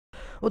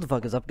What the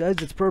fuck is up, guys?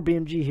 It's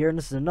ProBMG here, and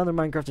this is another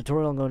Minecraft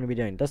tutorial I'm going to be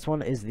doing. This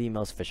one is the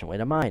most efficient way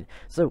to mine.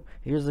 So,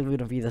 here's going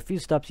to be the few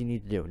steps you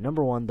need to do.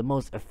 Number one, the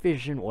most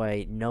efficient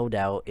way, no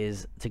doubt,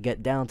 is to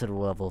get down to the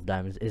level of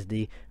diamonds, is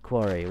the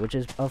Quarry, which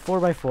is a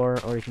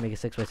 4x4, or you can make a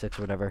 6x6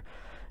 or whatever,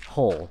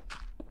 hole,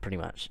 pretty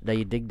much, that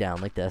you dig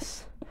down like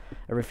this.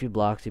 Every few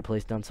blocks, you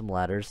place down some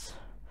ladders.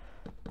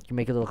 You can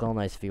make it look all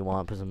nice if you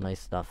want, put some nice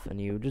stuff,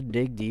 and you just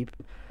dig deep,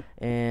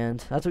 and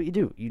that's what you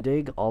do. You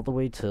dig all the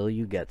way till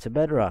you get to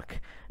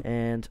bedrock,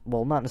 and,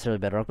 well, not necessarily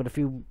bedrock, but a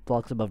few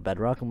blocks above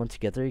bedrock, and once you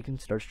get there, you can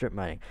start strip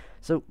mining.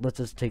 So, let's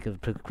just take a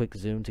quick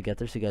zoom to get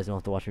there, so you guys don't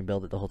have to watch me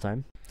build it the whole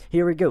time.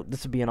 Here we go.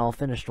 This would be an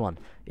all-finished one.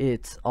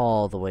 It's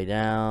all the way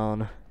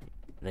down.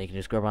 Then you can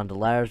just grab onto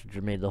ladders, which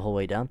are made the whole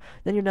way down.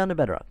 Then you're down to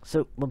bedrock.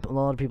 So, what a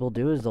lot of people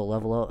do is they'll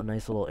level out a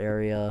nice little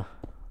area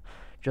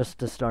just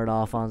to start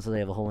off on, so they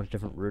have a whole bunch of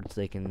different routes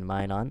they can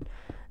mine on,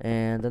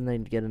 and then they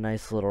get a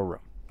nice little room.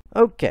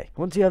 Okay,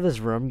 once you have this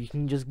room, you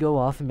can just go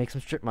off and make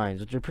some strip mines,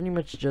 which are pretty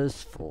much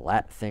just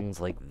flat things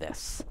like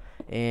this,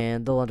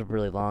 and they'll end up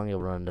really long. You'll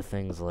run into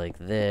things like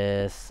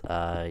this.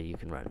 You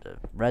can run into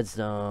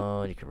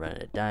redstone, you can run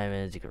into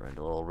diamonds, you can run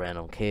into little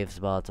random cave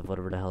spots of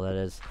whatever the hell that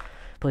is.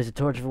 Place a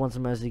torch for once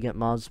in a while so you get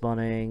mobs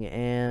spawning,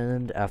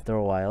 and after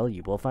a while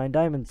you will find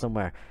diamonds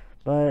somewhere.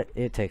 But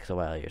it takes a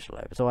while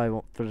usually, so I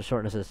won't, for the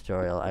shortness of this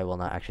tutorial, I will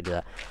not actually do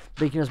that.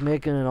 But you can just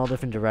make it in all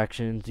different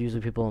directions. Usually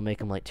people will make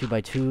them like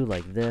 2x2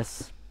 like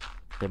this.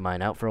 They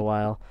mine out for a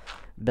while.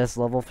 Best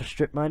level for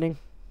strip mining,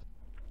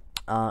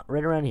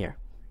 right around here.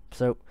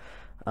 So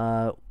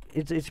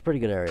it's a pretty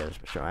good area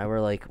for sure.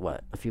 We're like,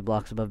 what, a few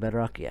blocks above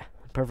bedrock? Yeah,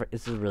 perfect.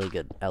 This is a really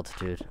good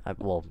altitude.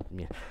 Well,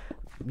 yeah.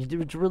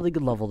 It's a really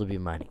good level to be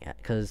mining at,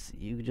 because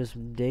you just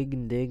dig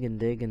and dig and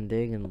dig and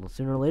dig, and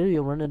sooner or later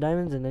you'll run into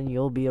diamonds, and then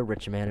you'll be a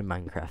rich man in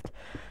Minecraft.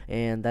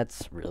 And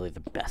that's really the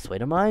best way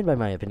to mine, by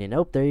my opinion.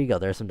 Nope, there you go,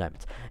 there's some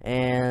diamonds.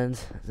 And,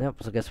 yep,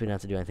 so I guess we don't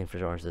have to do anything for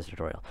sure in this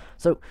tutorial.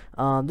 So,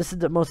 this is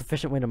the most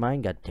efficient way to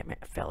mine. God damn it,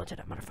 I fell into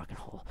that motherfucking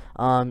hole.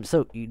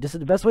 This is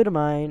the best way to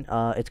mine.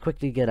 It's quick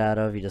to get out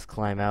of. You just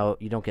climb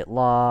out. You don't get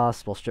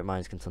lost. Well, strip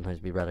mines can sometimes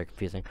be rather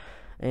confusing.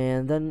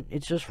 And then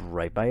it's just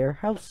right by your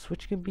house,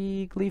 which can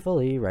be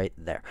gleefully right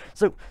there.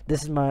 So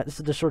this is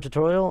the short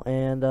tutorial,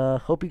 and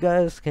hope you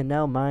guys can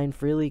now mine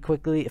freely,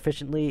 quickly,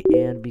 efficiently,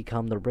 and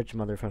become the rich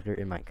motherfucker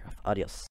in Minecraft. Adios.